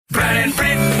and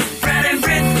Brit. Brad and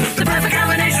Brit, the perfect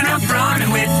combination of brawn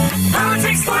and wit.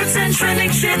 Politics, sports, and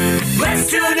trending shit. Let's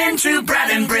tune into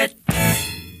Brad and Brit.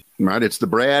 Right, it's the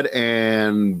Brad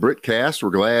and Brit cast. We're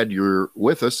glad you're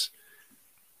with us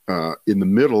in the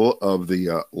middle of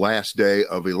the last day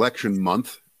of election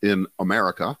month in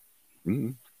America.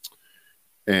 Mm-hmm.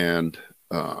 And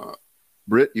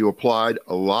Brit, you applied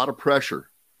a lot of pressure.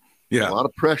 Yeah. A lot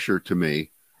of pressure to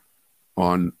me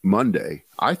on Monday.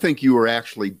 I think you were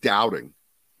actually doubting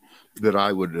that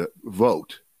I would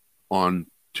vote on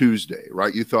Tuesday,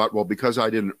 right? You thought, well, because I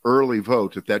didn't early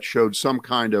vote, that showed some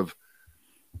kind of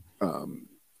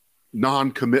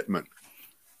non-commitment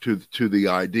to the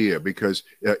idea, because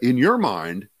in your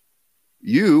mind,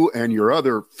 you and your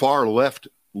other far left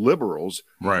liberals,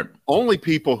 right? Only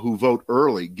people who vote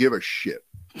early give a shit.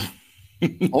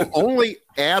 Only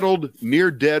addled,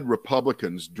 near dead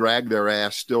Republicans drag their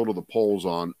ass still to the polls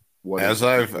on what. As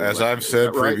I've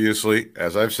said previously,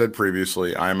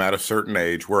 I'm at a certain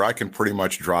age where I can pretty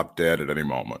much drop dead at any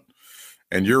moment.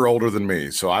 And you're older than me,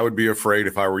 so I would be afraid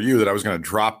if I were you that I was going to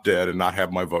drop dead and not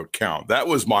have my vote count. That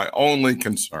was my only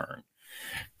concern.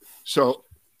 So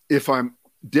if I'm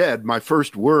dead, my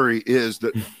first worry is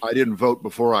that I didn't vote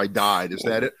before I died. Is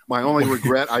that it? My only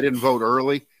regret, I didn't vote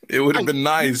early? It would have been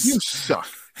nice. You suck.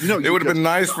 It would have been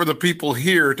nice for the people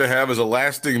here to have as a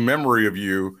lasting memory of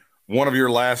you, one of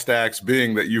your last acts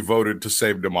being that you voted to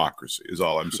save democracy, is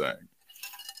all I'm saying.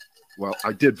 Well,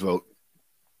 I did vote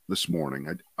this morning.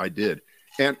 I did.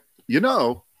 And,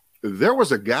 there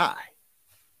was a guy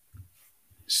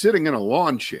sitting in a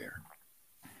lawn chair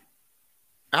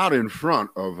out in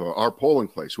front of our polling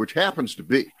place, which happens to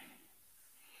be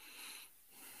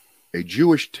a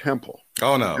Jewish temple.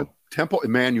 Oh, no. Temple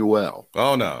Emmanuel.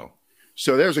 Oh, no.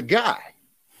 So there's a guy.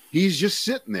 He's just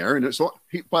sitting there. And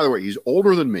by the way, he's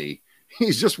older than me.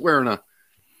 He's just wearing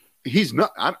he's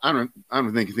not, I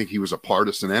don't think he was a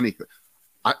partisan anything.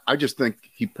 I just think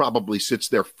he probably sits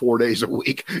there 4 days a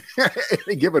week,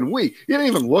 any given week. He didn't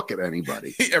even look at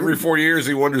anybody. Every 4 years,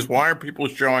 he wonders, why are people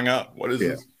showing up? What is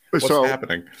this? What's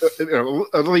happening?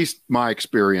 At least my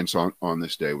experience on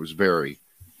this day was very,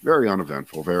 very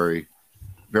uneventful, very,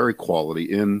 very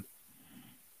quality in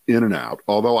and out.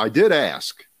 Although I did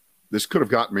ask, this could have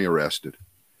gotten me arrested,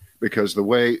 because the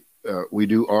way we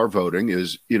do our voting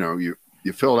is,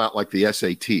 you fill it out like the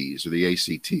SATs or the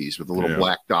ACTs with the little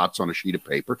black dots on a sheet of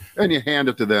paper, and you hand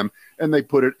it to them, and they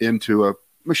put it into a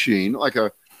machine like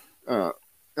a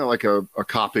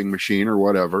copying machine or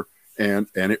whatever, and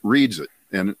it reads it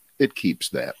and it keeps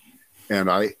that. And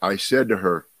I said to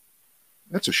her,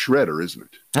 "That's a shredder, isn't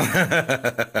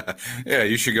it?" Yeah,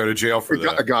 you should go to jail for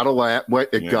that. I got to laugh.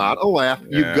 Got to laugh.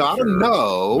 You got to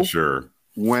know. Sure.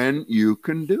 When you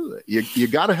can do it, you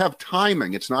got to have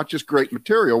timing. It's not just great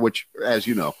material, which, as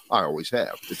you know, I always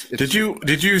have. Did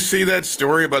you see that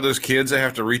story about those kids that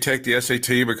have to retake the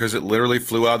SAT because it literally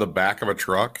flew out of the back of a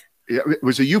truck? Yeah, it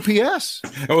was a UPS.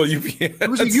 Oh, UPS. It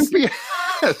was a UPS.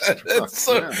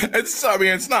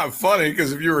 It's not funny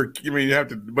because if you were, you have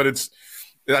to, but I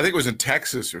think it was in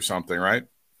Texas or something, right?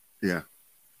 Yeah.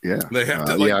 Yeah, they have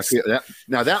to. I feel that.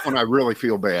 Now that one, I really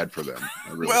feel bad for them.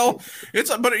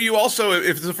 But you also,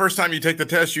 if it's the first time you take the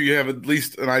test, you have at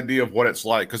least an idea of what it's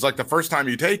like. Because like the first time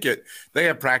you take it, they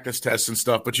have practice tests and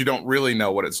stuff, but you don't really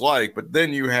know what it's like. But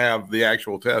then you have the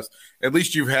actual test. At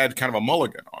least you've had kind of a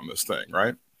mulligan on this thing,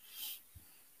 right?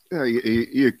 Yeah,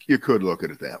 you could look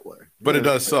at it that way. But it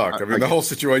does suck. I mean, the whole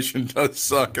situation does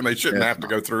suck, and they shouldn't have to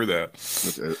go through that.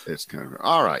 It's kind of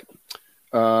all right.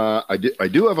 I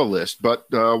do have a list, but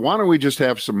why don't we just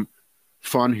have some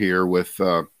fun here with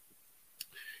I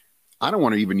don't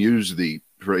want to even use the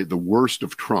worst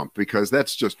of Trump, because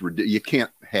that's just ridiculous. You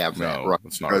can't have that, right?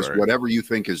 Because whatever you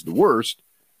think is the worst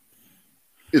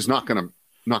is not going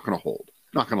to hold,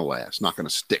 not going to last, not going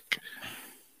to stick.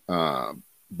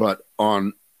 But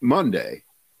on Monday,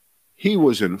 he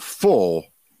was in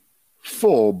full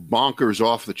bonkers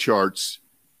off the charts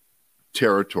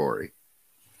territory.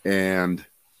 And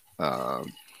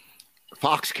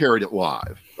Fox carried it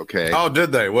live. Okay. Oh,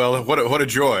 did they? Well, what a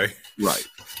joy. Right.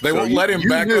 They won't let him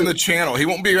back on the channel. He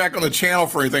won't be back on the channel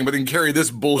for anything, but he can carry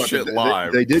this bullshit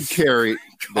live. They did carry.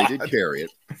 They did carry it,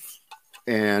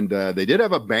 and they did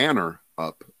have a banner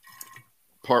up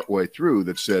partway through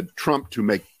that said "Trump to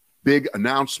make big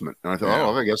announcement." And I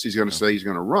thought, I guess he's going to say he's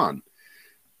going to run.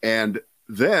 And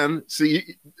then,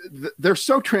 see, they're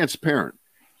so transparent.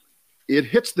 It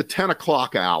hits the 10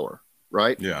 o'clock hour,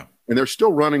 right? Yeah. And they're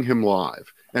still running him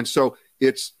live. And so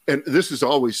and this is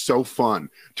always so fun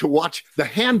to watch the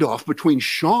handoff between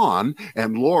Sean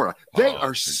and Laura. They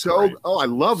are so, great. I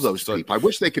love those people. I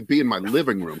wish they could be in my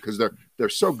living room because they're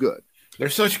so good. They're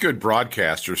such good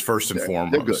broadcasters, first and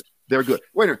foremost. They're good. They're good.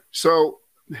 Wait a minute. So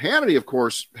Hannity, of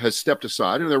course, has stepped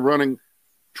aside, and they're running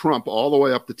Trump all the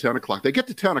way up to 10 o'clock. They get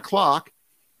to 10 o'clock,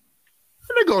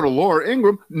 and they go to Laura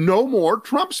Ingraham, no more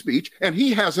Trump speech, and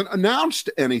he hasn't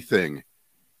announced anything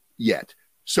yet.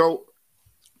 So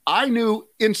I knew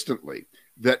instantly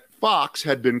that Fox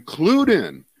had been clued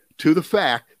in to the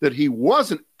fact that he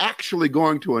wasn't actually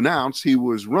going to announce he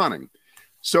was running.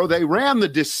 So they ran the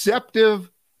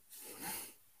deceptive,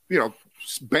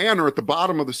 banner at the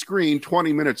bottom of the screen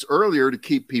 20 minutes earlier to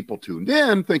keep people tuned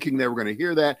in, thinking they were going to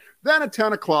hear that. Then at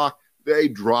 10 o'clock, they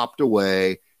dropped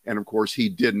away. And of course, he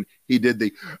didn't. He did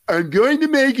the, I'm going to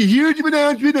make a huge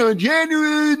announcement on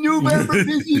November.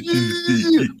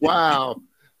 Wow.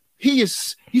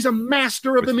 He's a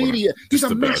master of the media. He's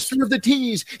a master of the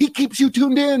tease. He keeps you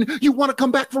tuned in. You want to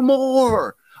come back for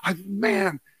more.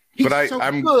 I'm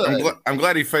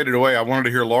glad he faded away. I wanted to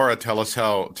hear Laura tell us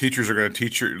how teachers are going to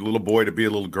teach your little boy to be a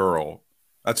little girl.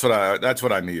 That's what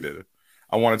I needed.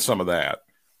 I wanted some of that.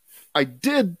 I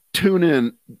did tune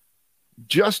in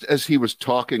just as he was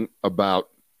talking about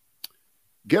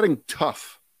getting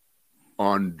tough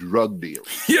on drug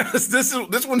dealers. Yes, this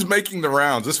one's making the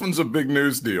rounds. This one's a big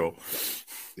news deal.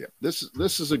 Yeah, this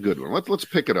is a good one. Let's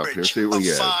pick it up here. See what we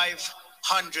get.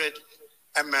 500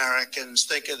 Americans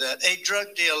think of that. A drug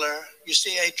dealer, you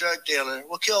see, a drug dealer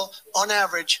will kill on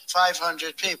average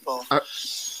 500 people.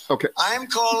 Okay. I'm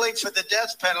calling for the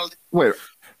death penalty. Wait.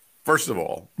 First of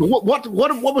all, what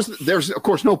was? There's of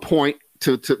course no point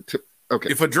to. Okay.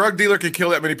 If a drug dealer can kill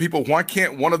that many people, why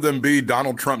can't one of them be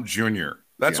Donald Trump Jr.?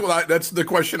 That's that's the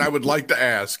question I would like to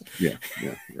ask. Yeah.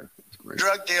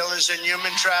 Drug dealers and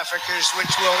human traffickers,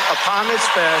 which will, upon its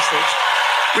passage,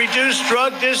 reduce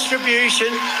drug distribution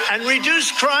and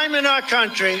reduce crime in our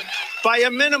country by a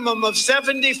minimum of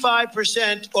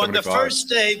 75% on the first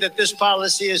day that this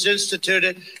policy is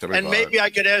instituted. 75. And maybe I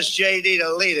could ask JD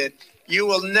to lead it. You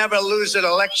will never lose an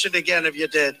election again if you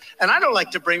did. And I don't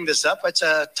like to bring this up. It's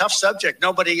a tough subject.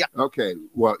 Nobody. Okay.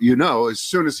 Well, as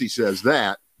soon as he says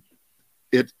that,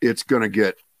 it's going to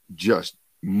get just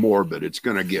morbid. It's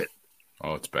going to get.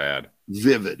 Oh, it's bad.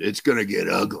 Vivid. It's going to get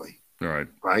ugly. All right.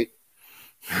 Right.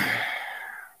 I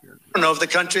don't know if the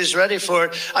country's ready for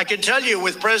it. I can tell you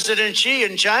with President Xi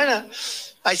in China,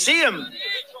 I see him.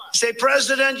 Say,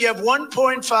 President, you have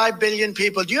 1.5 billion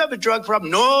people. Do you have a drug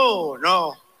problem?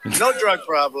 No drug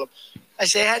problem. I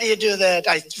say, how do you do that?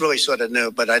 I really sort of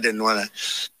knew, but I didn't want to.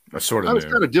 I was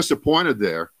kind of disappointed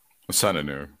there. I sort of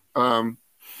knew.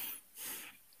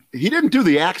 He didn't do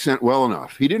the accent well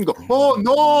enough. He didn't go,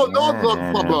 no drug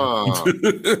problem.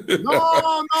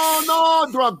 No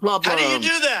drug problem. How do you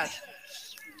do that?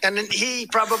 And then he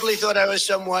probably thought I was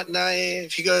somewhat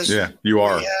naive. He goes, yeah, you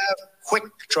are. We have quick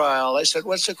trial. I said,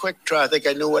 what's a quick trial? I think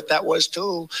I knew what that was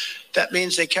too. That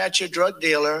means they catch a drug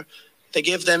dealer. They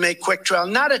give them a quick trial,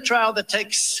 not a trial that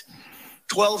takes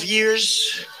 12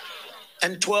 years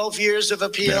and 12 years of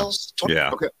appeals.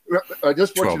 Yeah. Okay. I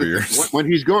just want 12 years. When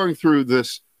he's going through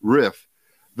this riff,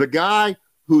 the guy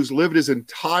who's lived his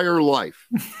entire life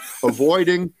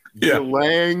avoiding,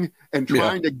 delaying, and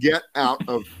trying to get out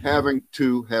of having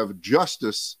to have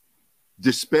justice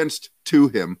dispensed to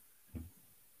him,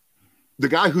 the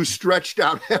guy who stretched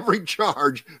out every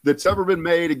charge that's ever been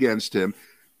made against him.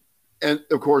 And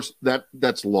of course,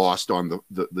 that's lost on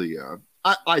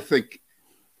I think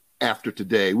after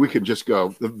today, we can just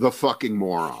go the fucking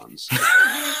morons.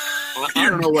 I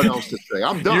don't know what else to say.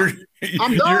 I'm done.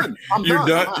 I'm done. You're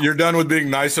done. You're done with being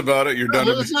nice about it. You're done.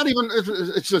 It's not even.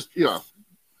 It's just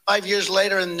 5 years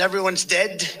later, and everyone's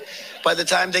dead by the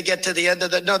time they get to the end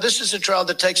of the. No, this is a trial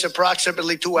that takes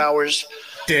approximately 2 hours.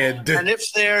 Dead. And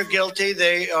if they're guilty,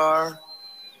 they are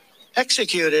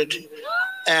executed,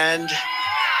 and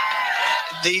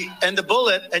the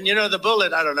bullet, and the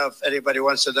bullet, I don't know if anybody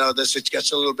wants to know this, it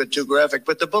gets a little bit too graphic,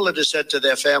 but the bullet is sent to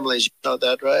their families. You know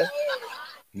that, right?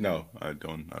 No, I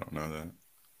don't know that.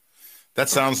 That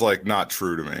sounds like not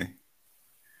true to me.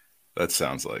 That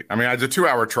sounds like, it's a 2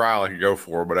 hour trial I could go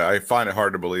for, but I find it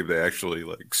hard to believe they actually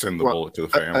send the bullet to the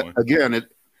family. Again,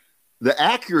 the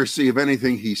accuracy of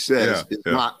anything he says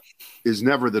is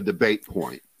never the debate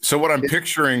point. So what I'm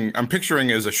picturing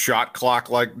is a shot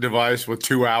clock like device with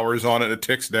 2 hours on it. It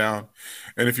ticks down,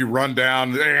 and if you run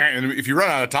down, and if you run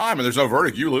out of time and there's no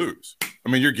verdict, you lose.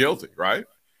 You're guilty, right?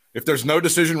 If there's no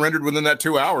decision rendered within that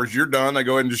 2 hours, you're done. They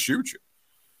go ahead and just shoot you.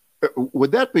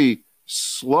 Would that be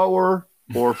slower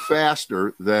or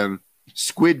faster than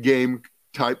Squid Game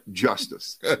type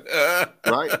justice?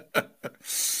 Right?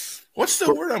 What's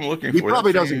the word I'm looking for? He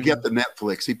probably doesn't get the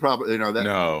Netflix. He probably, that.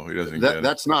 No, he doesn't get it.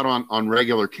 That's not on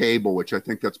regular cable, which I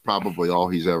think that's probably all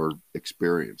he's ever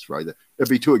experienced, right? It'd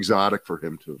be too exotic for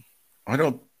him to. I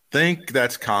don't think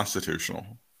that's constitutional.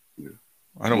 Yeah.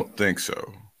 I don't think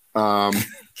so.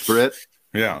 Britt?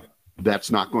 Yeah.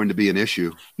 That's not going to be an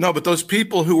issue. No, but those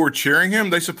people who were cheering him,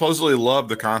 they supposedly love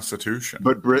the Constitution.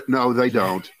 But no, they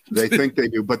don't. They think they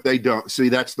do, but they don't. See,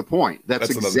 that's the point. That's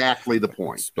exactly the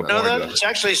point. It's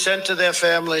actually sent to their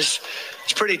families.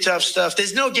 It's pretty tough stuff.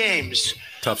 There's no games.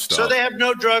 Tough stuff. So they have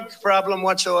no drug problem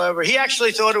whatsoever. He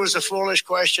actually thought it was a foolish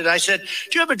question. I said, do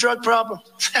you have a drug problem?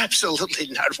 Absolutely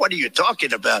not. What are you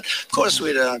talking about? Of course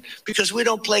we don't, because we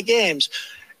don't play games.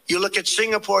 You look at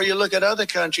Singapore, you look at other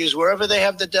countries, wherever they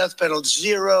have the death penalty,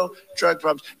 zero drug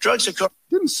problems. Drugs are.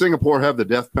 Didn't Singapore have the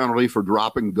death penalty for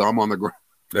dropping gum on the ground?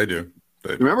 They do.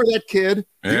 Remember that kid?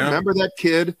 Yeah. You remember that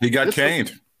kid? He got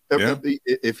caned.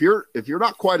 If you're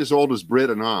not quite as old as Britt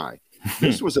and I,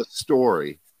 this was a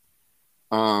story.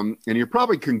 And you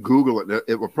probably can Google it.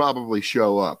 It will probably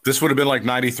show up. This would have been like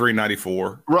 93,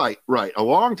 94. Right. A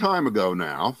long time ago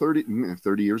now, 30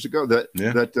 years ago,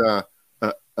 that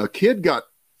a kid got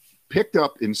picked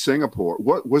up in Singapore.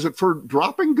 What was it for?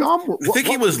 Dropping gum? I think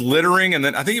he was littering, and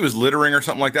then I think he was littering or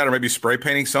something like that, or maybe spray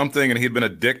painting something, and he'd been a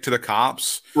dick to the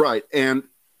cops. Right. And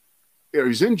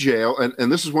he's in jail, and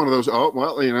this is one of those,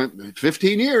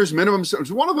 15 years minimum. It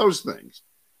was one of those things.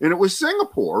 And it was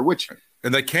Singapore,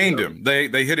 and they caned him.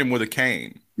 They hit him with a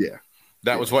cane. Yeah.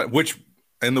 That was which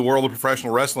in the world of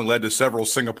professional wrestling led to several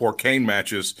Singapore cane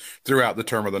matches throughout the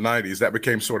term of the 90s. That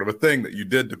became sort of a thing that you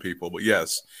did to people. But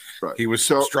yes, right. He was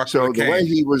struck with a cane. So the way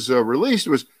he was released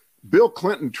was Bill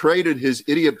Clinton traded his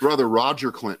idiot brother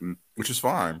Roger Clinton, which is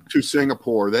fine, to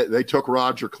Singapore. They took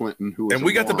Roger Clinton, and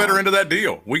we got the better end of that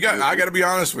deal. I got to be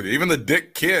honest with you. Even the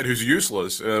dick kid who's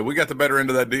useless, we got the better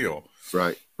end of that deal.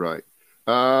 Right.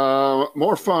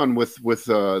 More fun with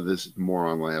this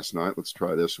moron last night. Let's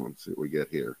try this one. See what we get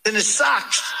here. In his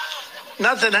socks.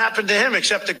 Nothing happened to him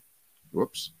except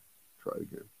Whoops. Try it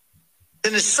again.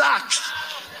 In his socks.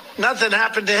 Nothing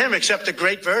happened to him except a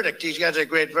great verdict. He's got a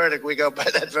great verdict. We go by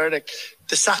that verdict,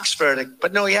 the socks verdict.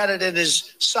 But no, he had it in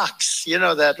his socks. You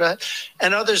know that, right?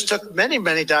 And others took many,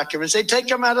 many documents. They take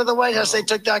them out of the White House. They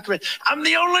took documents. I'm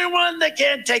the only one that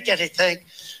can't take anything.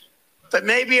 But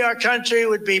maybe our country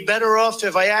would be better off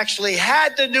if I actually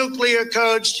had the nuclear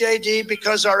codes, JD,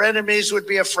 because our enemies would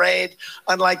be afraid,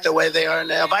 unlike the way they are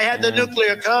now. If I had the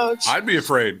nuclear codes, I'd be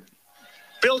afraid.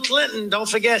 Bill Clinton, don't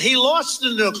forget, he lost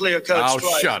the nuclear codes. Oh,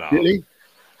 twice. Shut up. Did he?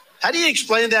 How do you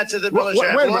explain that to the military?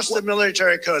 I lost the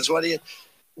military codes. What do you?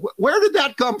 Where did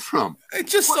that come from?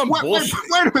 It's just some bullshit.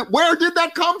 Wait a minute. Where did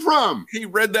that come from? He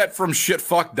read that from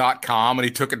shitfuck.com and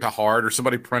he took it to heart, or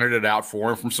somebody printed it out for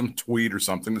him from some tweet or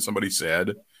something that somebody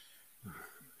said.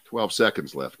 12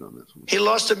 seconds left on this one. He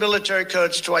lost the military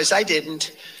codes twice. I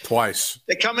didn't. Twice.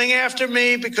 They're coming after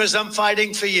me because I'm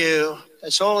fighting for you.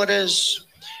 That's all it is.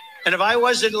 And if I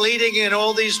wasn't leading in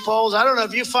all these polls, I don't know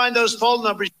if you find those poll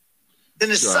numbers in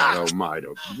his socks. Oh, my.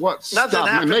 What? Nothing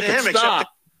happened to him except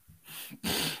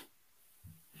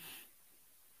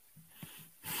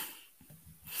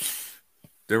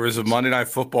There was a Monday Night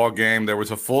Football game. There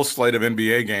was a full slate of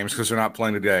NBA games because they're not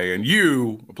playing today.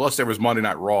 And plus there was Monday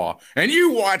Night Raw. And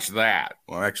you watched that.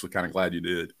 Well, I'm actually kind of glad you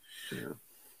did. Yeah.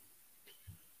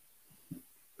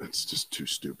 That's just too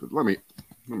stupid. Let me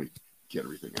get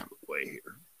everything out of the way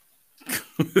here.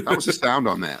 How was the sound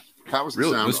on that? How was the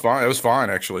sound? It was fine. It was fine,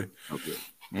 actually. Okay.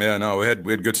 Yeah, no, we had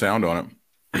good sound on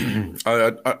it.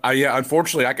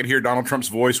 Unfortunately, I could hear Donald Trump's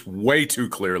voice way too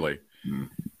clearly.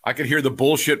 I could hear the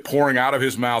bullshit pouring out of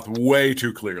his mouth way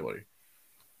too clearly.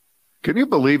 Can you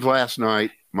believe last night,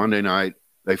 Monday night,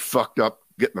 they fucked up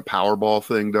getting the Powerball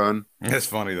thing done? That's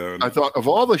funny, though. I thought of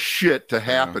all the shit to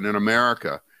happen in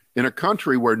America, in a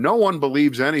country where no one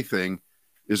believes anything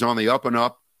is on the up and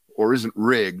up or isn't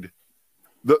rigged.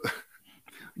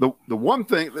 The one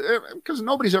thing, because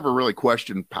nobody's ever really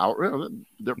questioned power.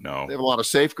 They have a lot of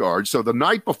safeguards. So the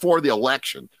night before the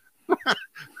election,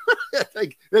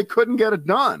 they couldn't get it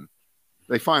done.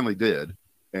 They finally did.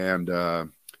 And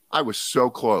I was so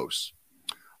close.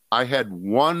 I had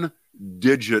one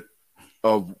digit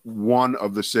of one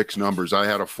of the six numbers. I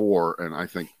had a 4, and I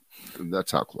think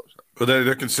that's how close. But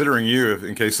they're considering you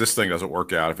in case this thing doesn't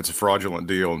work out. If it's a fraudulent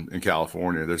deal in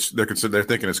California, they're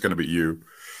thinking it's going to be you.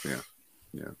 Yeah.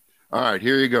 All right,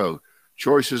 here you go.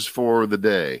 Choices for the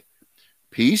day.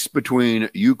 Peace between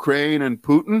Ukraine and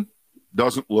Putin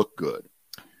doesn't look good.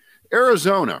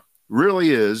 Arizona really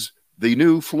is the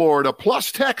new Florida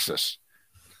plus Texas.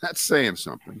 That's saying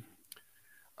something.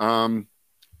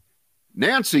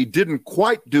 Nancy didn't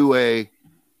quite do a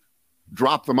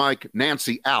drop the mic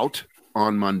Nancy out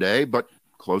on Monday, but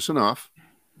close enough.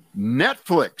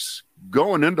 Netflix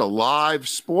going into live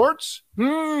sports?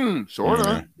 Sort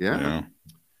of. Yeah.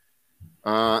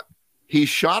 He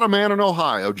shot a man in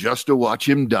Ohio just to watch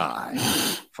him die.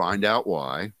 Find out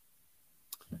why.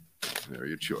 There are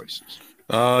your choices.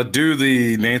 Do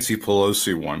the Nancy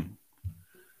Pelosi one.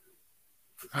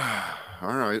 All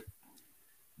right.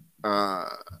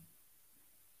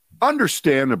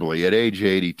 Understandably, at age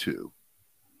 82,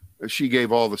 she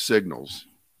gave all the signals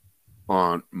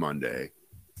on Monday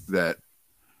that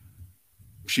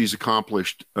she's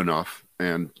accomplished enough,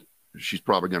 and she's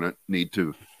probably going to need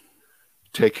to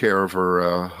take care of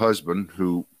her husband,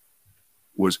 who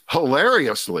was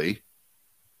hilariously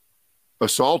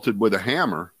assaulted with a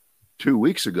hammer 2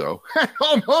 weeks ago and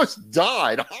almost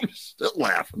died. I'm still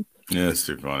laughing. Yeah, it's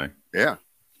too funny. Yeah.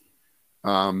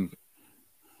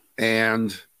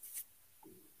 And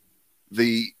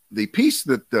the piece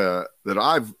that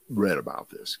I've read about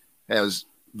this has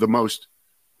the most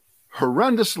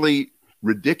horrendously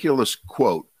ridiculous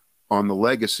quote on the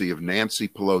legacy of Nancy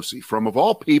Pelosi from, of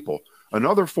all people,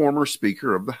 another former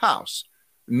Speaker of the House,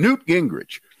 Newt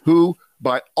Gingrich, who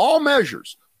by all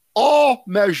measures,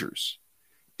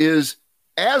 is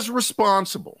as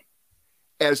responsible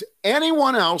as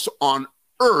anyone else on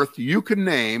earth you can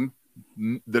name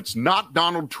that's not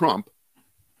Donald Trump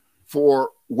for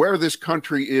where this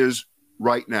country is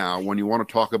right now when you want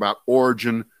to talk about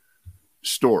origin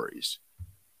stories.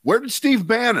 Where did Steve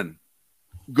Bannon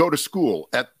go to school?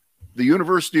 At the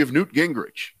University of Newt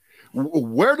Gingrich.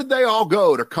 Where did they all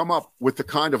go to come up with the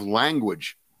kind of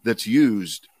language that's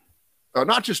used,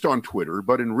 not just on Twitter,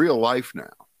 but in real life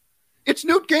now? It's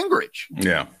Newt Gingrich.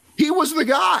 Yeah. He was the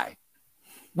guy.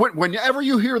 Whenever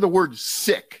you hear the word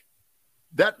sick,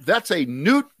 that's a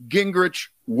Newt Gingrich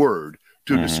word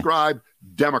to describe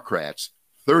Democrats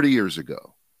 30 years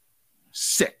ago.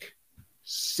 Sick,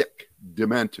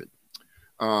 demented.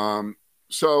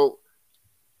 So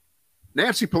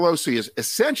Nancy Pelosi has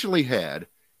essentially had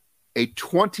a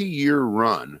 20-year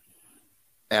run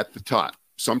at the top.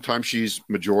 Sometimes she's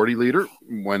majority leader.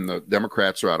 When the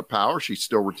Democrats are out of power, she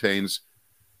still retains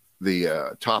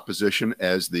the top position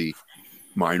as the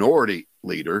minority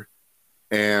leader.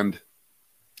 And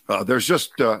there's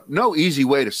just no easy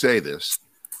way to say this,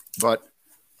 but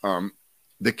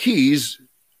the keys,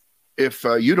 if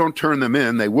you don't turn them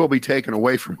in, they will be taken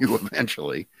away from you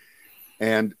eventually.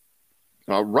 And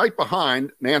right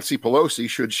behind Nancy Pelosi,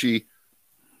 should she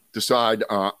decide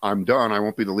I'm done, I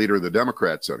won't be the leader of the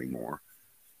Democrats anymore,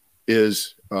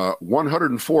 is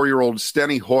 104-year-old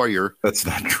Steny Hoyer. That's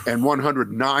not true. And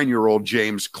 109-year-old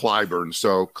James Clyburn.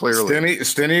 So clearly,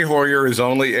 Steny Hoyer is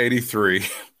only 83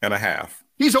 and a half.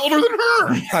 He's older than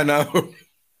her. I know.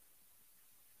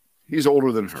 He's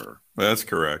older than her. That's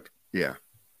correct. Yeah.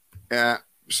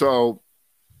 So,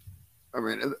 I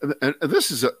mean,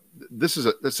 this is a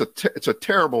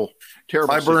terrible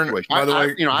Clyburn, situation. by the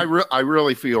way, I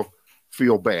really feel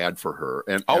bad for her.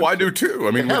 And I do too.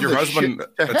 I mean, with your husband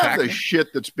the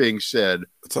shit that's being said,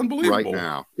 it's unbelievable right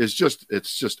now. It's just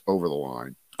over the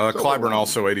line. Clyburn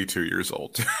also 82 years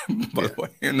old, by the way.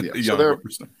 And so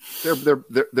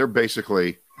they're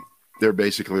basically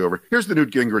over. Here's the Newt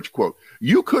Gingrich quote: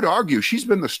 "You could argue she's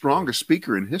been the strongest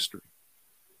speaker in history."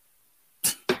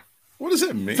 What does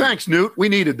that mean? Thanks, Newt. We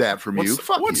needed that from you.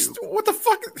 Fuck you. What the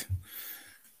fuck?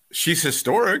 She's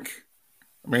historic.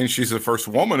 I mean, she's the first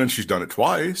woman, and she's done it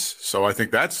twice. So I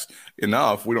think that's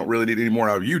enough. We don't really need any more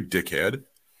out of you, dickhead.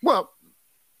 Well,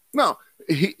 no,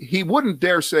 he wouldn't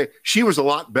dare say she was a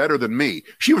lot better than me.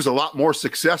 She was a lot more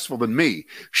successful than me.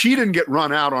 She didn't get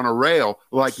run out on a rail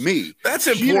like me. That's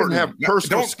important. She didn't have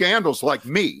personal scandals like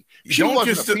me. She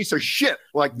wasn't a piece of shit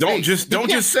like me. Don't just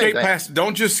skate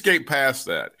past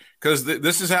that, because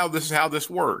this is how this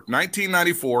worked.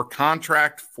 1994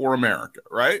 Contract for America,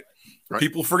 right?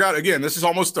 People forgot. Again, this is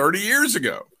almost 30 years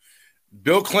ago.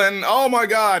 Bill Clinton, oh my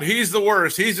God, he's the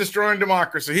worst. He's destroying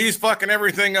democracy. He's fucking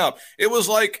everything up. It was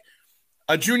like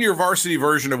a junior varsity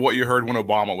version of what you heard when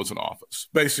Obama was in office,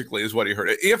 basically, is what you heard.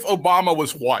 If Obama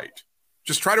was white,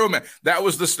 just try to imagine. That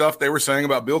was the stuff they were saying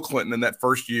about Bill Clinton in that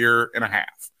first year and a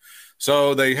half.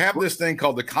 So they have this thing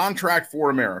called the Contract for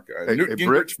America.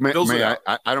 Britt,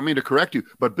 I don't mean to correct you,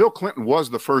 but Bill Clinton was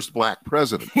the first black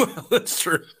president. Well, that's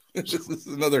true. This is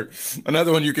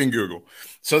another one you can Google.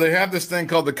 So they have this thing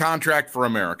called the Contract for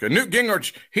America. Newt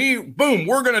Gingrich,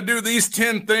 we're going to do these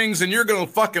 10 things and you're going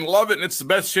to fucking love it. And it's the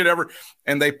best shit ever.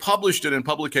 And they published it in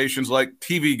publications like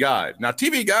TV Guide. Now,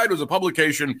 TV Guide was a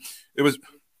publication. It was,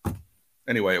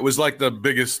 Anyway, it was like the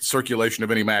biggest circulation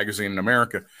of any magazine in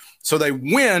America. So they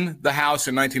win the House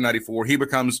in 1994. He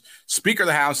becomes Speaker of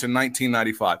the House in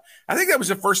 1995. I think that was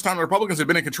the first time the Republicans had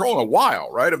been in control in a while,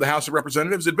 right, of the House of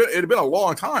Representatives. It had been a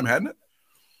long time, hadn't it?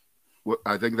 Well,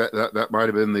 I think that might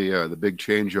have been the big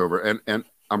changeover. And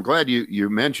I'm glad you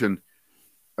mentioned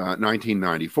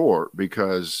 1994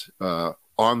 because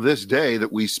on this day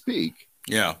that we speak,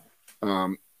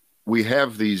 we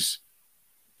have these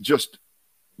just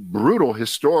brutal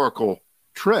historical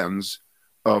trends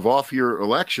of off-year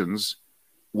elections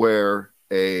where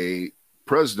a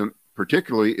president,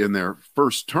 particularly in their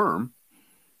first term,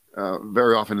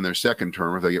 very often in their second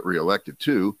term, if they get reelected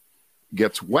too,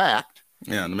 gets whacked.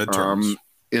 Yeah, in the midterms.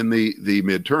 In the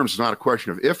midterms, it's not a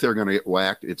question of if they're going to get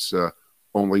whacked. It's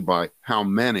only by how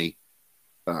many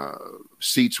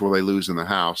seats will they lose in the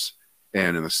House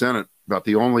and in the Senate. About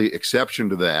the only exception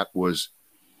to that was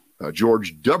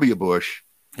George W. Bush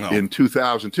in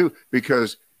 2002,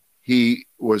 because he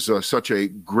was such a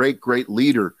great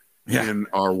leader in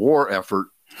our war effort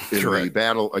in the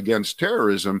battle against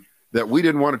terrorism that we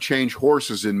didn't want to change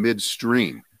horses in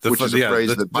midstream. Which is a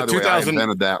phrase that, by the way, I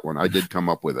invented that one. I did come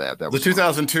up with that. The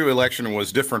 2002 election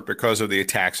was different because of the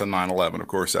attacks on 9/11. Of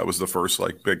course, that was the first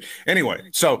big. Anyway,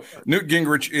 so Newt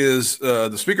Gingrich is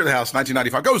the Speaker of the House,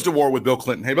 1995. Goes to war with Bill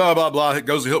Clinton. Hey, blah blah blah. It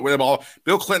goes to with them all.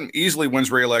 Bill Clinton easily wins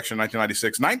re-election in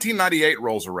 1996. 1998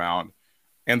 rolls around,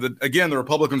 and the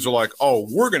Republicans are like, "Oh,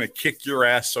 we're gonna kick your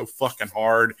ass so fucking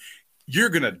hard, you're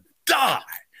gonna die.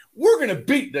 We're going to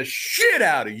beat the shit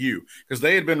out of you," because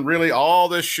they had been really all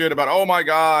this shit about, oh my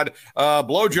God,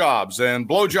 blowjobs and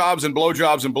blowjobs and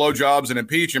blowjobs and blowjobs and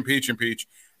impeach.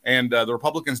 And the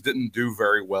Republicans didn't do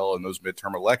very well in those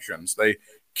midterm elections. They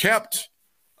kept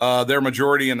their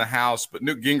majority in the House, but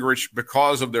Newt Gingrich,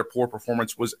 because of their poor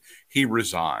performance, he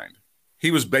resigned.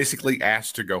 He was basically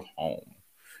asked to go home,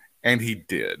 and he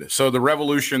did. So the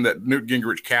revolution that Newt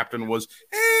Gingrich captained was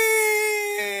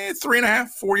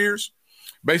 3.5, 4 years.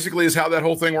 Basically, is how that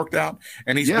whole thing worked out,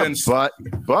 and he's been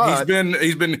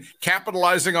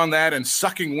capitalizing on that and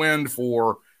sucking wind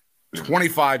for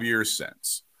 25 years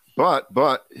since.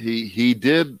 But he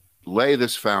did lay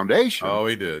this foundation. Oh,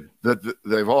 he did. That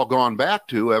they've all gone back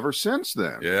to ever since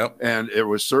then. Yeah, and it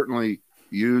was certainly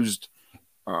used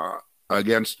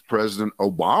against President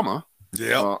Obama.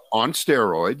 On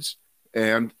steroids,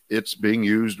 and it's being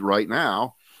used right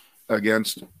now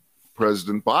against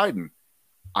President Biden.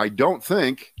 I don't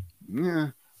think,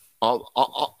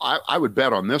 I would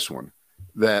bet on this one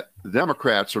that the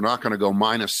Democrats are not going to go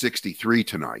minus 63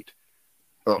 tonight,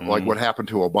 like what happened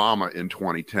to Obama in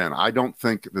 2010. I don't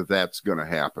think that that's going to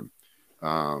happen.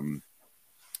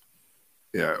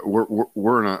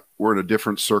 We're in a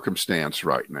different circumstance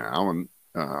right now, and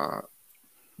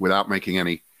without making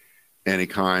any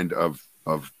kind of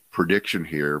prediction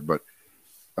here, but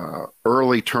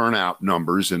early turnout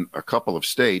numbers in a couple of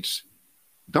states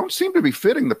don't seem to be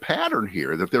fitting the pattern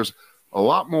here, that there's a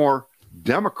lot more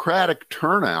Democratic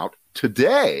turnout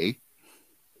today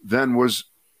than was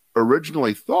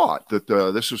originally thought, that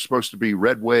this was supposed to be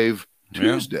Red Wave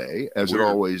Tuesday, as it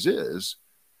always is.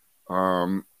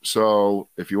 So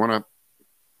if you want to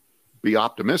be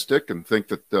optimistic and think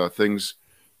that things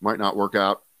might not work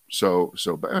out so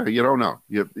bad, you don't know.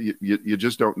 You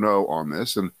just don't know on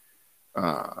this. And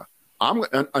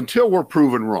until we're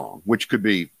proven wrong, which could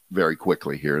be very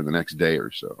quickly here in the next day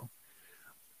or so,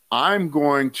 I'm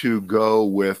going to go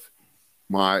with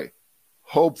my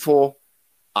hopeful,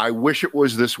 I wish it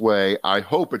was this way, I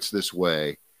hope it's this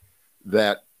way,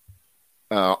 that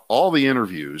all the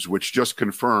interviews, which just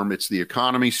confirm it's the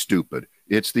economy stupid,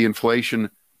 it's the inflation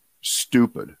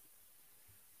stupid,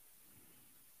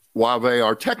 while they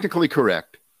are technically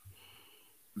correct,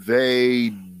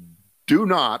 they do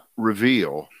not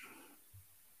reveal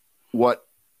what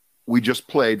we just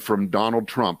played from Donald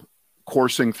Trump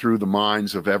coursing through the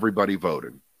minds of everybody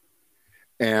voting.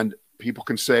 And people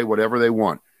can say whatever they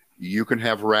want. You can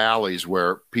have rallies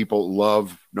where people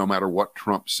love no matter what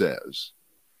Trump says.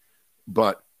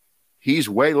 But he's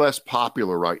way less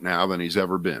popular right now than he's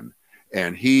ever been.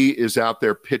 And he is out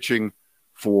there pitching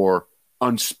for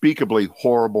unspeakably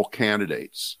horrible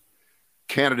candidates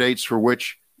for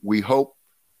which we hope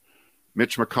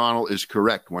Mitch McConnell is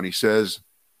correct when he says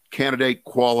candidate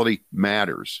quality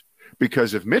matters.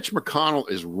 Because if Mitch McConnell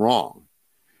is wrong,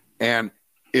 and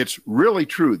it's really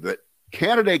true that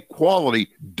candidate quality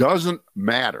doesn't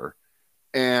matter,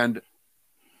 and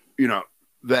you know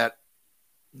that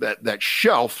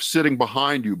shelf sitting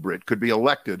behind you, Britt, could be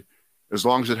elected as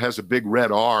long as it has a big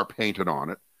red R painted on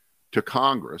it to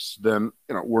Congress, then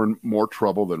we're in more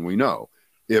trouble than we know.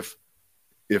 If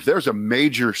there's a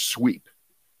major sweep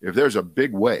if there's a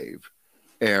big wave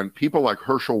and people like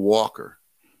Herschel Walker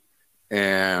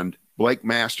and Blake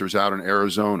Masters out in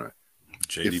Arizona,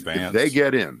 JD Vance, if they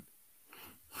get in,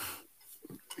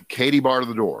 Katie bar to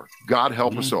the door. God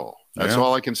help us all. That's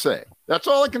all I can say. That's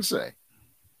all I can say.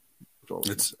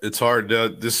 It's hard.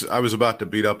 I was about to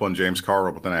beat up on James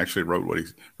Carville, but then I actually read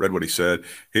what he said.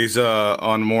 He's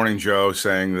on Morning Joe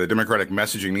saying the Democratic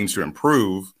messaging needs to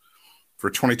improve for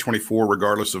 2024,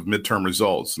 regardless of midterm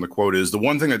results. And the quote is, "The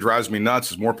one thing that drives me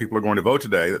nuts is more people are going to vote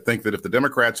today that think that if the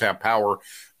Democrats have power,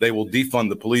 they will defund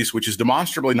the police," which is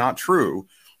demonstrably not true,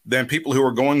 than people who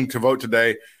are going to vote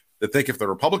today that think if the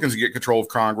Republicans get control of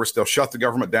Congress, they'll shut the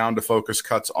government down to focus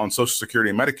cuts on Social Security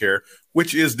and Medicare,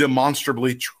 which is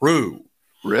demonstrably true.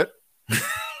 Britt,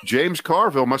 James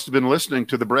Carville must have been listening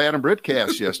to the Brad and Britt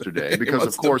cast yesterday, because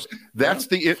of course that's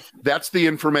the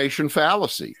information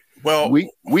fallacy. Well,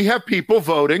 we have people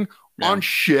voting on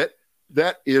shit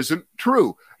that isn't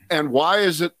true. And why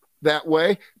is it that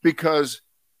way? Because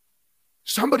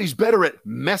somebody's better at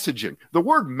messaging. The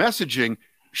word messaging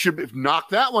should knock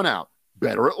that one out.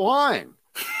 Better at lying.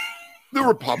 The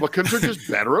Republicans are just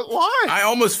better at lying. I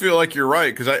almost feel like you're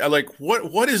right, because I like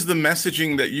what is the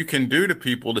messaging that you can do to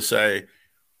people to say,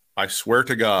 I swear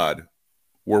to God,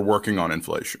 we're working on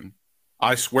inflation.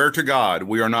 I swear to God,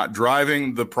 we are not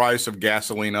driving the price of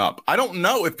gasoline up. I don't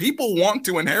know if people want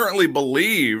to inherently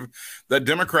believe that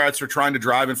Democrats are trying to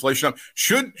drive inflation up.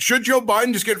 Should Joe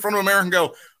Biden just get in front of America and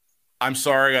go, I'm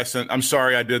sorry I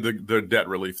did the debt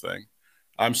relief thing.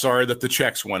 I'm sorry that the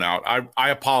checks went out.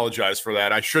 I apologize for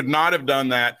that. I should not have done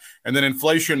that. And then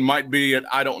inflation might be at,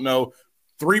 I don't know,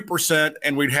 3%,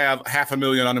 and we'd have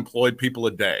 500,000 unemployed people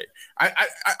a day.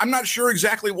 I'm not sure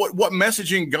exactly what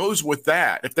messaging goes with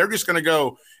that. If they're just going to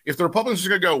go, if the Republicans are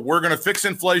going to go, we're going to fix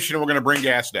inflation and we're going to bring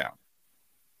gas down.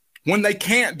 When they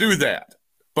can't do that,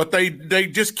 but they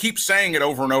just keep saying it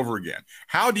over and over again.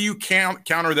 How do you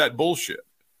counter that bullshit?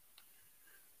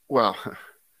 Well,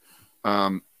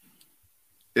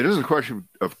 it isn't a question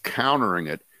of countering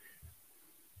it.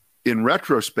 In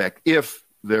retrospect, if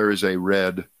there is a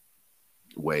red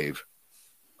wave,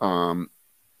 the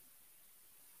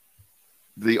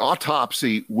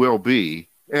autopsy will be,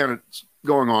 and it's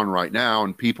going on right now,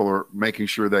 and people are making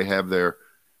sure they have their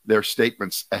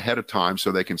statements ahead of time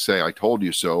so they can say, I told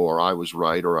you so, or I was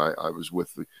right, or I was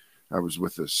with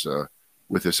this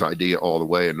idea all the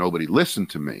way and nobody listened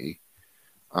to me,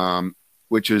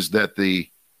 which is that the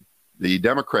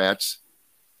Democrats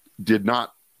did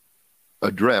not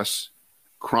address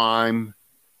crime,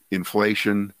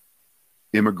 inflation,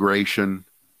 immigration,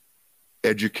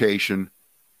 education,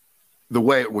 the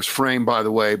way it was framed, by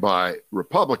the way, by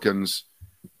Republicans,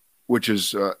 which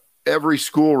is every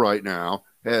school right now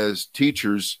has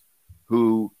teachers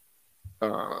who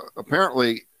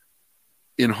apparently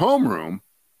in homeroom,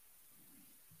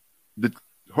 the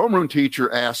homeroom teacher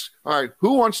asks, all right,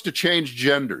 who wants to change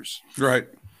genders? Right.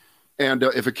 And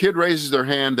if a kid raises their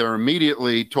hand, they're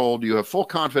immediately told, you have full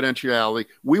confidentiality.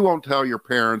 We won't tell your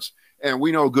parents. And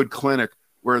we know a good clinic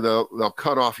where they'll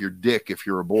cut off your dick if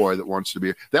you're a boy that wants to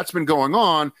be. That's been going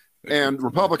on. And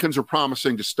Republicans are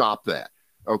promising to stop that.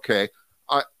 Okay.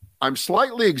 I'm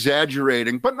slightly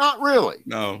exaggerating, but not really.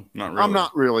 No, not really. I'm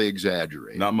not really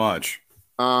exaggerating. Not much.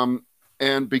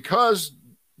 And because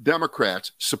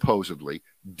Democrats supposedly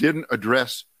didn't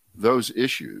address those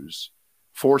issues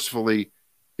forcefully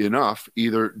enough,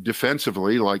 either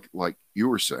defensively, like you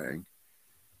were saying,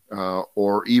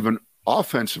 or even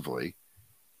offensively,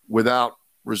 without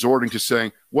resorting to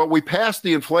saying, well, we passed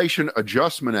the Inflation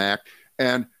Adjustment Act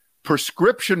and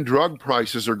prescription drug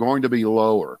prices are going to be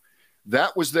lower.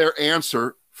 That was their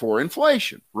answer for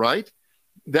inflation, right?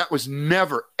 That was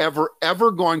never, ever, ever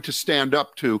going to stand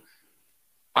up to,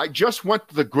 I just went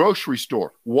to the grocery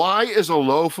store. Why is a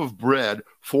loaf of bread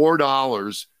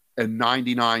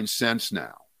 $4.99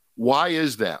 now? Why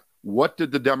is that? What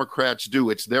did the Democrats do?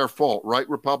 It's their fault, right,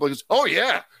 Republicans? Oh,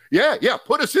 yeah,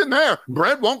 put us in there.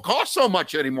 Bread won't cost so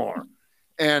much anymore.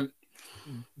 And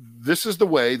this is the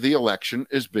way the election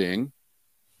is being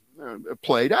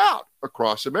played out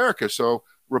across America. So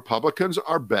Republicans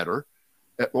are better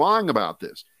at lying about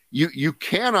this. You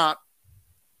cannot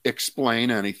explain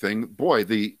anything. Boy,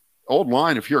 the old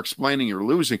line, if you're explaining you're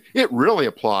losing, it really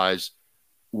applies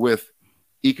with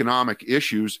economic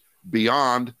issues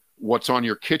beyond what's on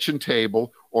your kitchen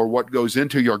table or what goes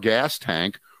into your gas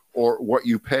tank or what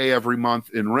you pay every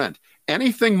month in rent.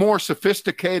 Anything more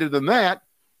sophisticated than that,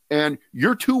 and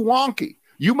you're too wonky.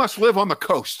 You must live on the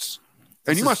coasts,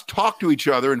 and you must talk to each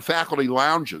other in faculty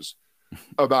lounges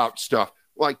about stuff.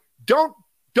 Like, don't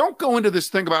go into this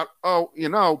thing about,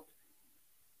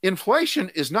 inflation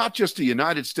is not just a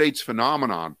United States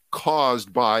phenomenon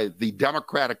caused by the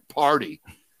Democratic Party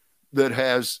that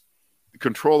has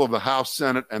control of the House,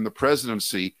 Senate, and the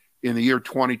presidency in the year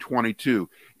 2022.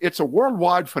 It's a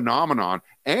worldwide phenomenon.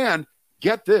 And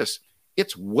get this,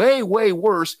 it's way, way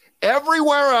worse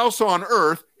everywhere else on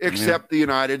earth except the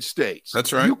United States.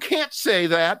 That's right. You can't say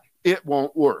that. It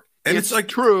won't work. And it's like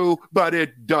true, but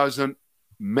it doesn't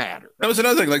matter. That was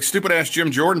another thing. Like stupid ass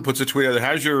Jim Jordan puts a tweet out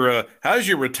there. How's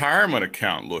your retirement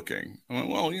account looking?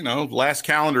 Well, last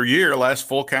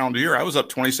full calendar year, I was up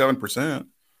 27%.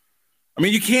 I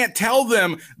mean, you can't tell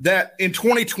them that in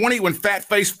 2020, when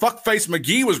fuckface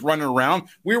McGee was running around,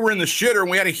 we were in the shitter and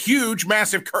we had a huge,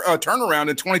 massive turnaround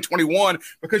in 2021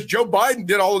 because Joe Biden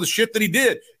did all of the shit that he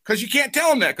did. Because you can't tell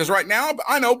them that. Because right now,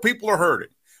 I know people are hurting.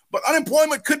 But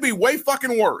unemployment could be way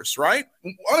fucking worse, right?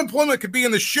 Unemployment could be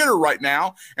in the shitter right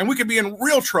now, and we could be in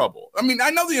real trouble. I mean, I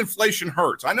know the inflation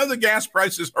hurts. I know the gas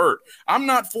prices hurt. I'm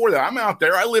not for that. I'm out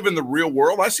there. I live in the real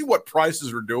world. I see what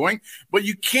prices are doing. But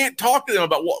you can't talk to them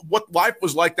about what life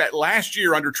was like that last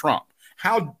year under Trump,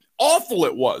 how awful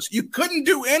it was. You couldn't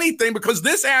do anything because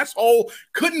this asshole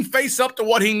couldn't face up to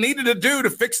what he needed to do to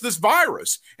fix this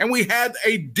virus. And we had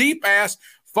a deep-ass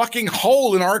fucking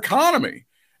hole in our economy.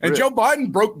 And Joe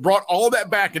Biden brought all that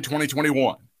back in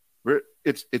 2021.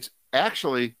 It's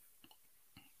actually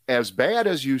as bad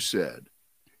as you said.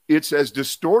 It's as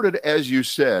distorted as you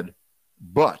said,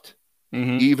 but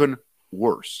even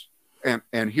worse.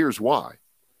 And here's why.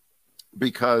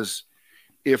 Because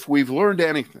if we've learned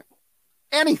anything,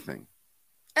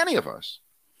 any of us,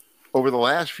 over the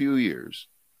last few years,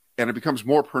 and it becomes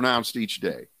more pronounced each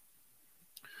day,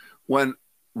 when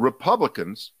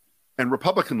Republicans and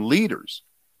Republican leaders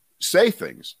say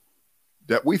things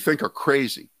that we think are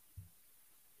crazy,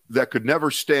 that could never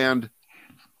stand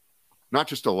not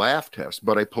just a laugh test,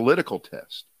 but a political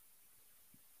test,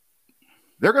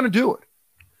 they're going to do it.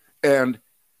 And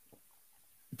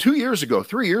 3 years ago,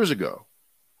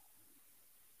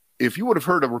 if you would have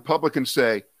heard a Republican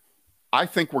say, I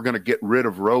think we're going to get rid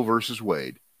of Roe versus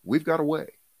Wade, we've got a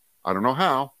way. I don't know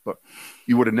how, but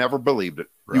you would have never believed it.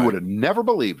 Right. You would have never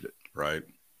believed it. Right.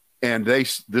 And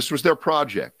this was their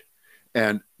project.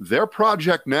 And their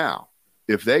project now,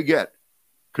 if they get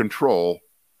control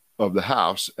of the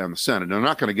House and the Senate, they're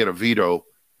not going to get a veto.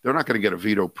 They're not going to get a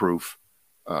veto-proof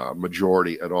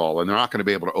majority at all. And they're not going to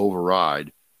be able to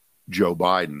override Joe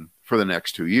Biden for the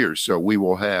next 2 years. So we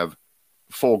will have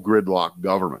full gridlock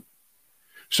government.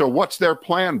 So what's their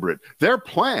plan, Britt? Their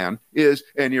plan is,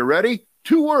 and you ready?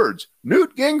 2 words,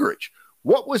 Newt Gingrich.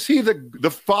 What was he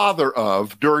the father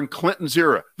of during Clinton's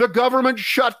era? The government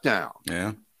shutdown.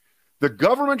 Yeah. The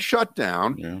government shut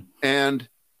down, and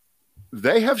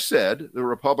they have said, the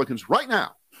Republicans right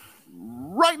now,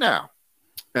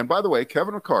 and by the way,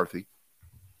 Kevin McCarthy,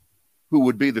 who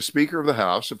would be the Speaker of the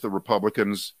House if the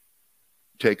Republicans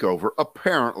take over,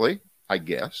 apparently, I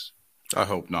guess, I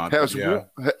hope not,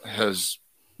 has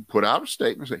put out a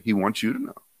statement that he wants you to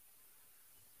know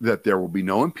that there will be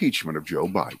no impeachment of Joe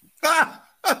Biden.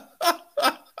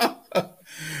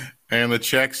 And the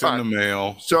check's in the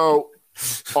mail. So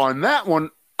on that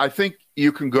one, I think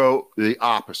you can go the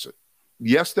opposite.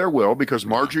 Yes, there will, because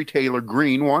Marjorie Taylor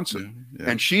Greene wants it,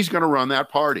 and she's going to run that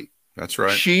party. That's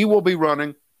right. She will be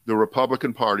running the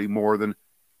Republican Party more than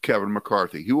Kevin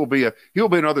McCarthy. He will be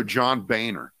another John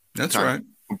Boehner. That's right.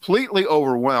 Completely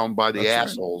overwhelmed by the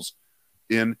assholes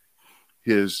in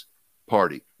his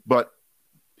party. But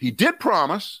he did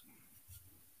promise,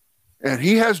 and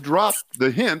he has dropped the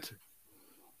hint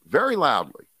very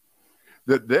loudly,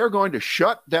 that they're going to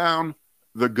shut down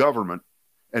the government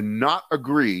and not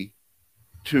agree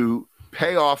to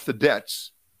pay off the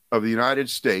debts of the United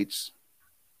States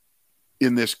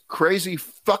in this crazy,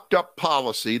 fucked up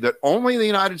policy that only the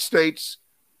United States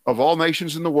of all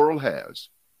nations in the world has.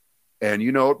 And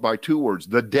you know it by 2 words,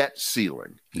 the debt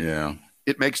ceiling. Yeah.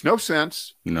 It makes no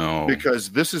sense. No. Because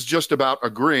this is just about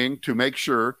agreeing to make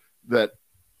sure that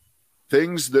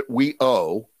things that we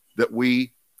owe, that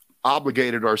we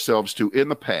obligated ourselves to in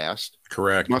the past,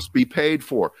 correct, must be paid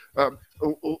for.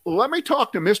 Let me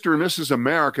talk to Mr. and Mrs.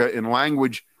 America in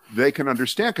language they can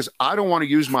understand, because I don't want to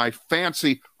use my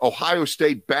fancy Ohio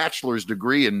State bachelor's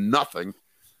degree in nothing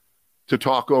to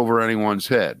talk over anyone's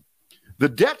head. The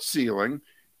debt ceiling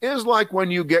is like when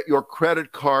you get your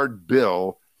credit card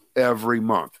bill every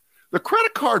month. The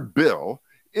credit card bill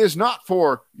is not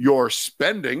for your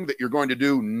spending that you're going to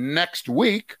do next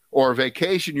week or a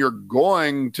vacation you're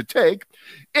going to take.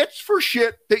 It's for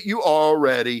shit that you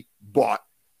already bought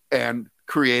and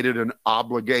created an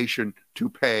obligation to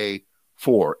pay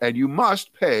for. And you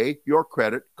must pay your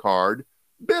credit card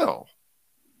bill.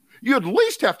 You at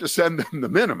least have to send them the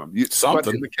minimum. Something.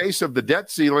 But in the case of the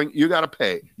debt ceiling, you got to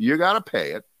pay. You got to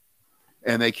pay it.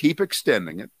 And they keep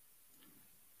extending it.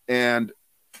 And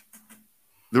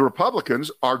the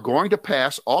Republicans are going to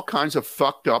pass all kinds of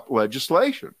fucked up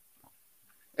legislation.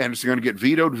 And it's going to get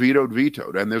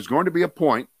vetoed. And there's going to be a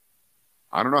point,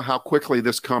 I don't know how quickly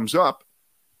this comes up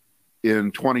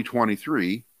in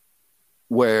 2023,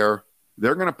 where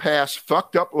they're going to pass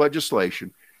fucked up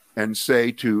legislation and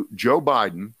say to Joe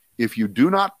Biden, if you do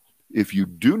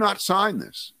not sign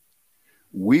this,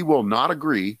 we will not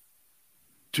agree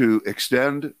to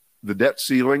extend the debt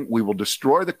ceiling. We will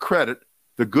destroy the credit,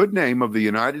 the good name of the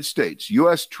United States,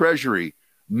 U.S. Treasury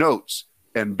notes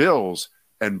and bills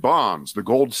and bonds, the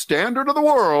gold standard of the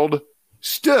world.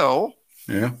 Still,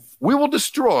 we will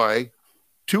destroy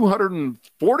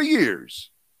 240 years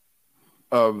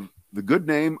of the good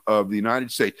name of the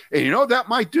United States. And you know what that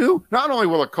might do? Not only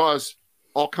will it cause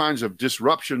all kinds of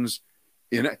disruptions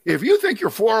in it. If you think your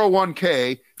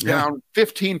 401k down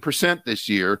 15% this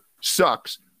year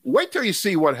sucks, wait till you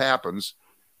see what happens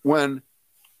when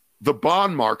the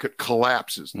bond market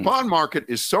collapses. The bond market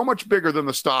is so much bigger than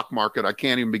the stock market, I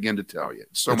can't even begin to tell you.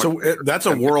 That's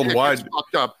a worldwide. It's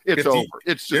fucked up. It's over.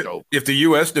 It's just over. If the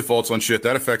U.S. defaults on shit,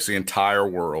 that affects the entire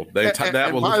world. By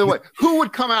the way, who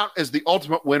would come out as the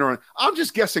ultimate winner? I'm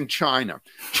just guessing China.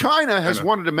 China has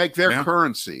wanted to make their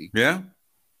currency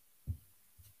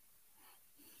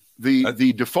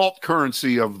the default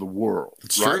currency of the world.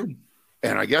 It's right? true.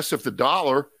 And I guess if the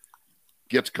dollar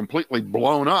gets completely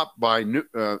blown up by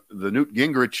the Newt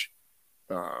Gingrich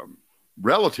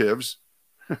relatives,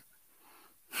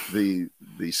 the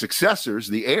successors,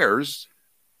 the heirs,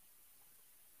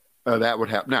 that would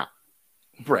happen. Now,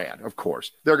 Brad, of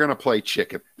course, they're going to play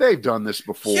chicken. They've done this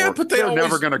before. Yeah, but they're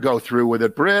never going to go through with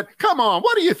it, Brad. Come on,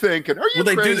 what are you thinking? Are you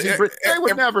crazy? They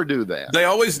would never do that. They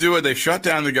always do it. They shut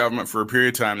down the government for a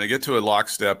period of time. They get to a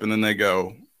lockstep, and then they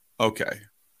go, okay,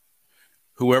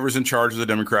 whoever's in charge of the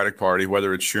Democratic Party,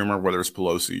 whether it's Schumer, whether it's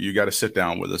Pelosi, you got to sit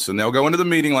down with us. And they'll go into the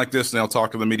meeting like this, and they'll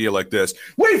talk to the media like this.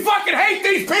 We fucking hate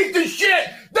these pieces of shit.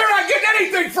 They're not getting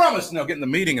anything from us. And they'll get in the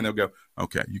meeting, and they'll go,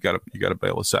 okay, you got to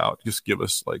bail us out. Just give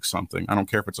us like something. I don't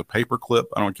care if it's a paper clip.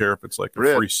 I don't care if it's like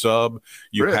a free sub.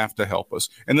 You have to help us.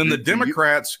 And then the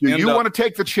Democrats. Do you want to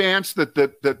take the chance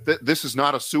that this is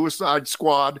not a suicide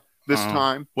squad this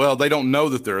time? Well, they don't know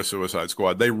that they're a suicide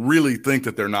squad. They really think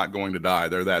that they're not going to die.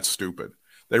 They're that stupid.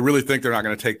 They really think they're not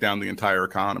going to take down the entire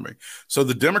economy. So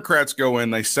the Democrats go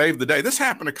in, they save the day. This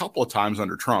happened a couple of times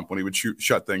under Trump when he would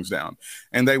shut things down.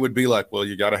 And they would be like, well,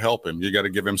 you got to help him. You got to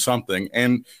give him something.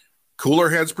 And cooler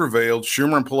heads prevailed.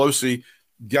 Schumer and Pelosi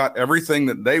got everything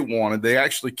that they wanted. They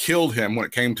actually killed him when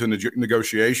it came to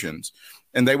negotiations.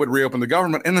 And they would reopen the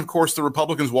government. And, of course, the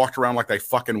Republicans walked around like they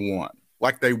fucking won.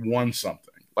 Like they won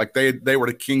something. Like they were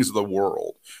the kings of the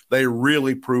world. They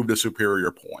really proved a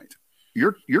superior point.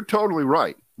 You're totally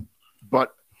right.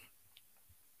 But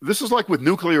this is like with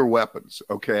nuclear weapons,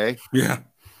 okay? Yeah.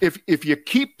 If you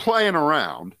keep playing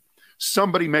around,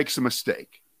 somebody makes a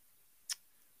mistake.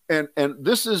 And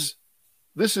this is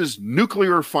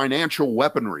nuclear financial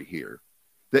weaponry here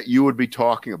that you would be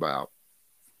talking about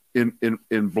in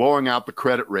blowing out the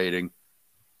credit rating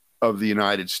of the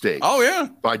United States. Oh yeah.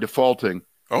 By defaulting.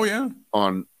 Oh yeah.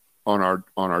 On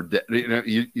our debt.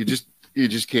 You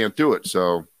just can't do it.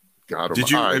 So God, did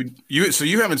you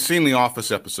haven't seen the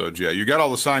Office episodes yet? You got all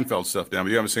the Seinfeld stuff down, but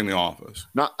you haven't seen the Office.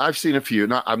 I've seen a few.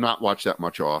 I've not watched that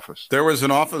much Office. There was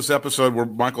an Office episode where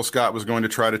Michael Scott was going to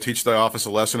try to teach the Office a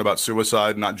lesson about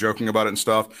suicide, not joking about it and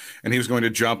stuff. And he was going to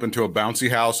jump into a bouncy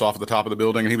house off of the top of the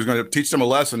building, and he was going to teach them a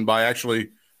lesson by actually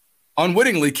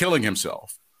unwittingly killing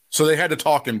himself. So they had to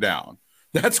talk him down.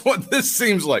 That's what this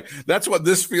seems like. That's what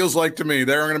this feels like to me.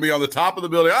 They're going to be on the top of the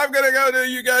building. I'm going to go to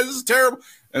you guys. This is terrible.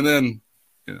 And then,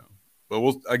 but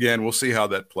we'll see how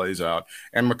that plays out.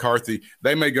 And McCarthy,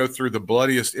 they may go through the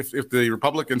bloodiest, if the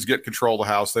Republicans get control of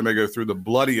the House, they may go through the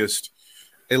bloodiest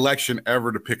election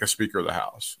ever to pick a Speaker of the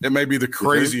House. It may be the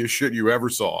craziest shit you ever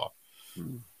saw. I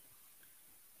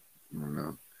don't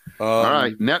know. All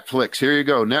right, Netflix. Here you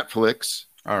go, Netflix.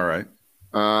 All right.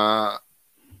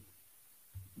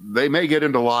 They may get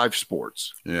into live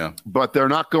sports. Yeah. But they're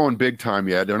not going big time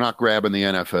yet. They're not grabbing the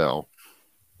NFL.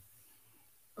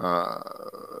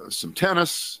 Some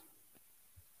tennis.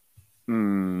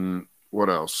 What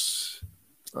else?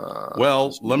 Soccer.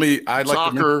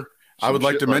 I would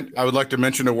like to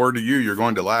mention a word to you. You're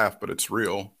going to laugh, but it's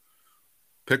real.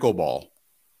 Pickleball.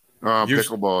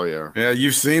 Pickleball, yeah. Yeah,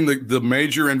 you've seen the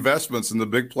major investments and the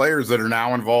big players that are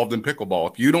now involved in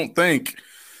pickleball. If you don't think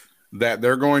that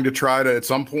they're going to try to, at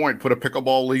some point, put a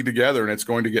pickleball league together and it's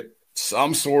going to get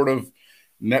some sort of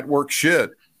network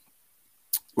shit,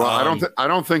 Well, I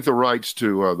don't think the rights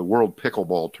to the World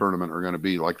Pickleball Tournament are going to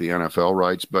be like the NFL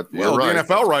rights, but well, right. The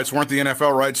NFL rights weren't the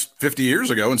NFL rights 50 years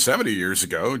ago and 70 years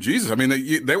ago. Jesus, I mean,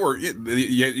 they were.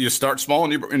 You start small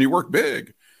and you work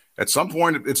big. At some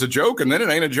point, it's a joke, and then it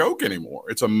ain't a joke anymore.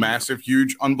 It's a massive,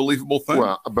 huge, unbelievable thing.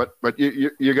 Well, but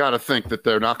you got to think that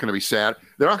they're not going to be sad.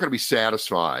 They're not going to be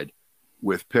satisfied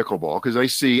with pickleball because they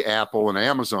see Apple and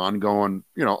Amazon going,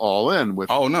 all in with.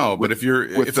 Oh no! But if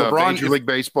LeBron, Major League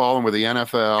Baseball and with the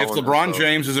NFL, if LeBron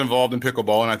James is involved in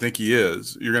pickleball, and I think he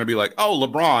is, you're going to be like, oh,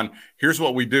 LeBron, here's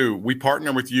what we do: we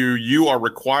partner with you. You are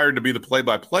required to be the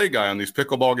play-by-play guy on these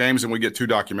pickleball games, and we get 2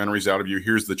 documentaries out of you.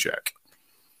 Here's the check.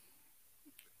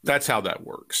 That's how that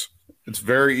works. It's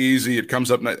very easy. It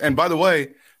comes up, and by the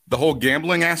way, the whole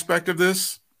gambling aspect of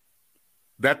this,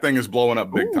 that thing is blowing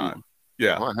up big time.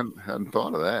 Yeah. Oh, I hadn't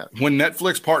thought of that. When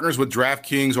Netflix partners with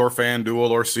DraftKings or FanDuel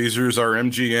or Caesars or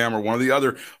MGM or one of the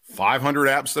other 500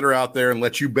 apps that are out there and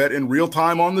let you bet in real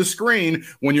time on the screen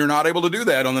when you're not able to do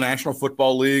that on the National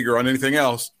Football League or on anything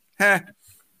else,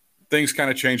 things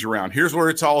kind of change around. Here's where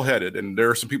it's all headed. And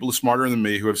there are some people smarter than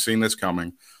me who have seen this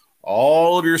coming.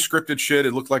 All of your scripted shit,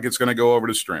 it looks like it's going to go over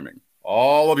to streaming.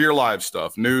 All of your live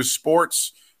stuff, news,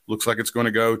 sports, looks like it's going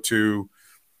to go to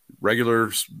regular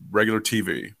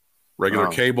TV. Regular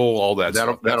cable, all that.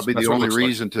 That'll be the only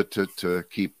reason to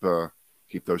keep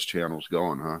those channels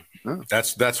going, huh? Yeah.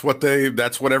 That's what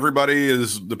everybody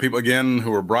is. The people again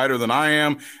who are brighter than I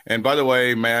am. And by the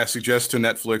way, may I suggest to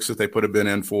Netflix that they put a bid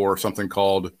in for something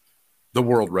called the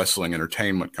World Wrestling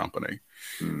Entertainment Company,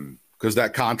 because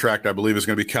that contract I believe is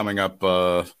going to be coming up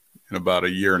in about a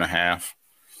year and a half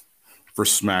for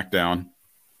SmackDown.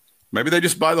 Maybe they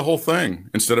just buy the whole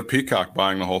thing instead of Peacock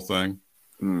buying the whole thing.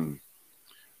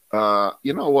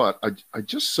 You know what? I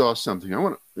just saw something.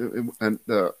 Have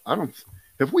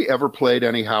we ever played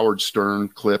any Howard Stern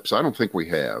clips? I don't think we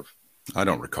have. I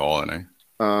don't recall any.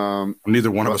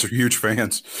 Neither one of us are huge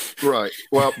fans. Right.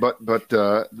 Well, but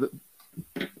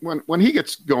when he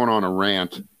gets going on a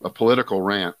rant, a political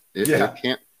rant,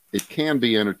 it can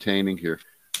be entertaining here.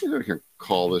 I can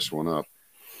call this one up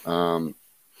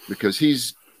because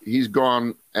he's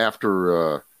gone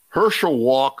after Herschel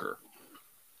Walker.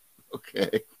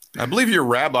 Okay. I believe your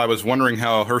rabbi was wondering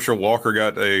how Herschel Walker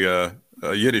got a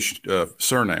Yiddish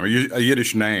surname, or a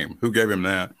Yiddish name. Who gave him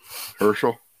that?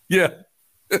 Herschel? Yeah.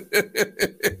 I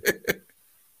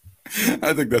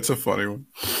think that's a funny one.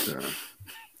 Yeah.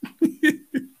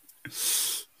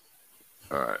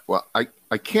 All right. Well, I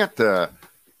can't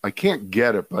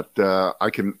get it, but I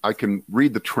can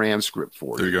read the transcript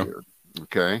for you. There you go.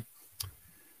 Okay.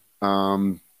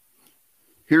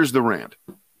 Here's the rant.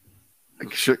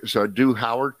 So I do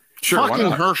Howard? Sure.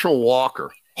 Fucking Herschel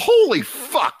Walker. Holy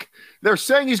fuck. They're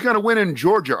saying he's going to win in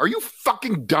Georgia. Are you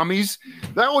fucking dummies?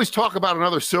 They always talk about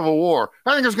another civil war.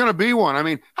 I think there's going to be one. I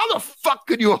mean, how the fuck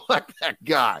could you elect that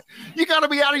guy? You got to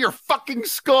be out of your fucking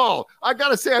skull. I got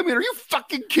to say, I mean, are you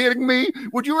fucking kidding me?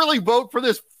 Would you really vote for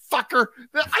this fucker?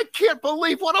 I can't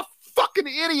believe what a fucking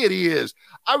idiot he is.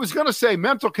 I was going to say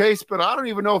mental case, but I don't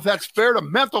even know if that's fair to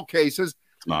mental cases.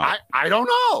 I don't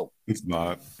know. It's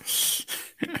not.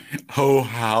 Oh,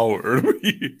 Howard.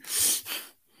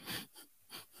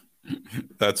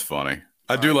 That's funny.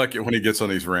 I do like it when he gets on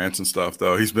these rants and stuff,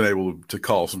 though. He's been able to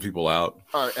call some people out.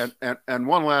 All right, and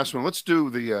one last one. Let's do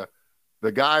the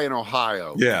guy in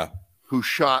Ohio. Yeah. Who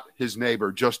shot his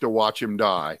neighbor just to watch him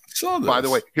die. Saw this. By the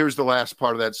way, here's the last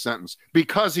part of that sentence.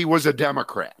 Because he was a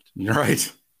Democrat.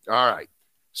 Right. All right.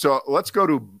 So let's go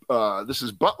to this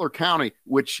is Butler County,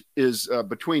 which is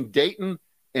between Dayton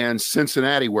and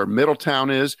Cincinnati, where Middletown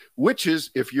is, which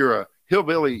is, if you're a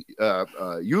hillbilly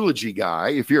eulogy guy,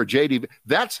 if you're a JD,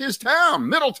 that's his town,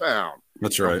 Middletown.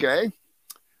 That's right. Okay.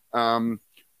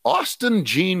 Austin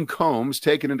Gene Combs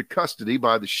taken into custody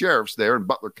by the sheriffs there in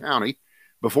Butler County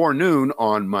before noon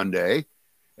on Monday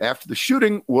after the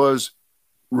shooting was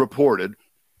reported.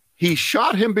 He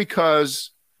shot him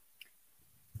because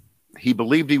he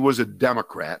believed he was a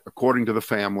Democrat, according to the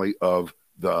family of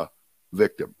the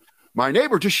victim. My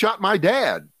neighbor just shot my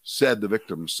dad, said the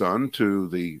victim's son to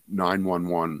the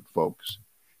 911 folks.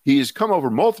 He has come over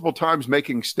multiple times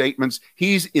making statements.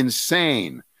 He's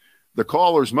insane. The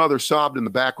caller's mother sobbed in the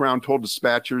background, told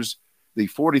dispatchers the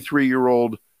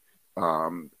 43-year-old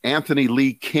Anthony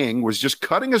Lee King was just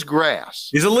cutting his grass.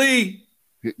 He's a Lee.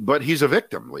 But he's a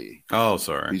victim, Lee. Oh,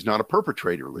 sorry. He's not a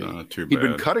perpetrator, Lee. Too bad. He'd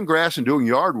been cutting grass and doing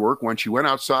yard work. When she went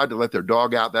outside to let their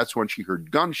dog out, that's when she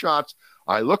heard gunshots.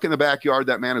 I look in the backyard.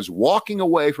 That man is walking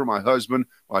away from my husband.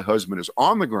 My husband is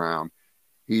on the ground.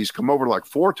 He's come over like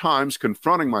 4 times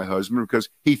confronting my husband because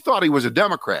he thought he was a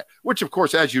Democrat, which, of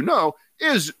course, as you know,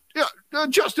 is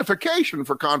justification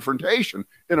for confrontation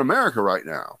in America right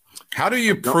now. How do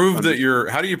you prove that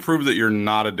you're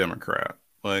not a Democrat?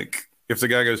 Like, if the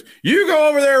guy goes, you go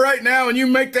over there right now and you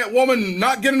make that woman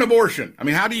not get an abortion. I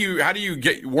mean, how do you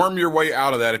worm your way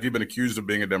out of that if you've been accused of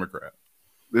being a Democrat?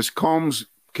 This Combs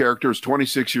character is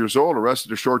 26 years old,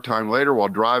 arrested a short time later while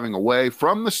driving away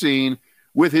from the scene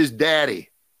with his daddy.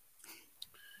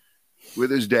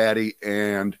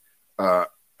 And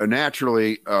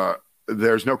naturally,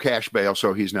 there's no cash bail,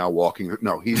 so he's now walking.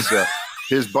 No, he's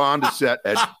his bond is set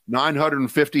at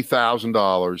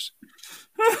 $950,000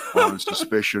 on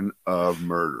suspicion of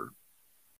murder.